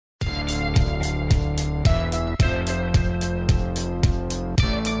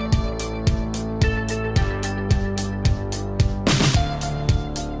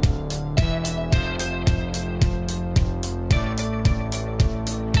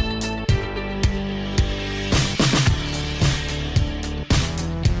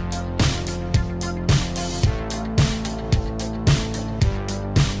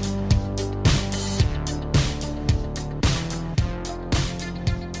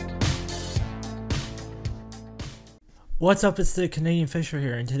What's up, it's the Canadian Fisher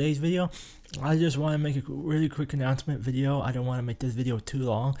here. In today's video, I just want to make a really quick announcement video. I don't want to make this video too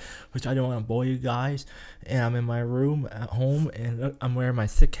long, which I don't want to bore you guys. And I'm in my room at home, and I'm wearing my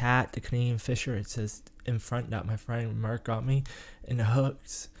sick hat, the Canadian Fisher. It says in front that my friend Mark got me, and the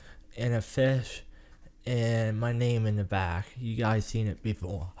hooks, and a fish, and my name in the back. You guys seen it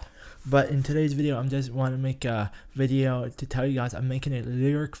before. But in today's video, I'm just want to make a video to tell you guys I'm making a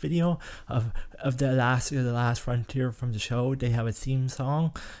lyric video of the Alaska, the Last Frontier from the show. They have a theme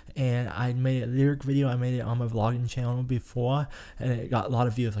song, and I made a lyric video. I made it on my vlogging channel before, and it got a lot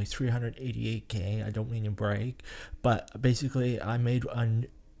of views, like 388K. I don't mean to brag, but basically I made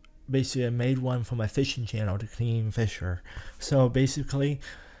one for my fishing channel, the Canadian Fisher. So basically,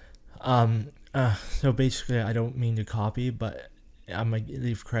 I don't mean to copy, but I might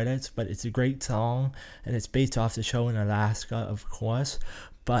leave credits, but it's a great song, and it's based off the show in Alaska, of course,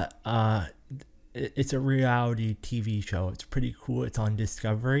 but it's a reality TV show. It's pretty cool. It's on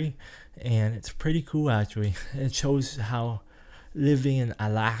Discovery, and it's pretty cool, actually. It shows how living in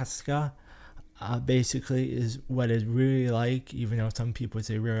Alaska basically is what it's really like, even though some people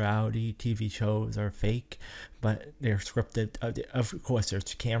say reality TV shows are fake, but they're scripted. Of course,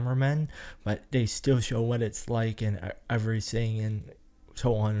 there's cameramen, but they still show what it's like and everything and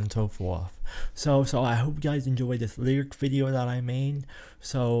so on and so forth. So I hope you guys enjoyed this lyric video that I made.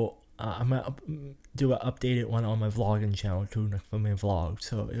 So I'm gonna do an updated one on my vlogging channel too for my vlog,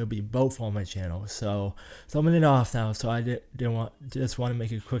 so it'll be both on my channel. So I'm gonna off now. So I just want to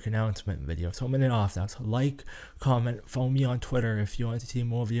make a quick announcement video. So I'm gonna off now. So like, comment, follow me on Twitter if you want to see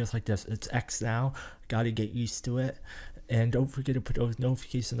more videos like this. It's X now. Gotta get used to it. And don't forget to put those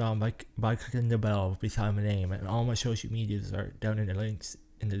notifications on by clicking the bell beside my name. And all my social medias are down in the links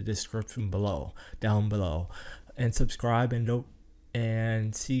in the description below, down below. And subscribe, and don't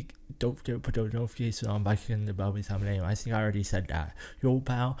forget to put those notifications on by clicking the bell beside my name. I think I already said that. Yo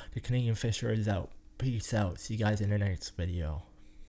pal, the Canadian Fisher is out. Peace out. See you guys in the next video.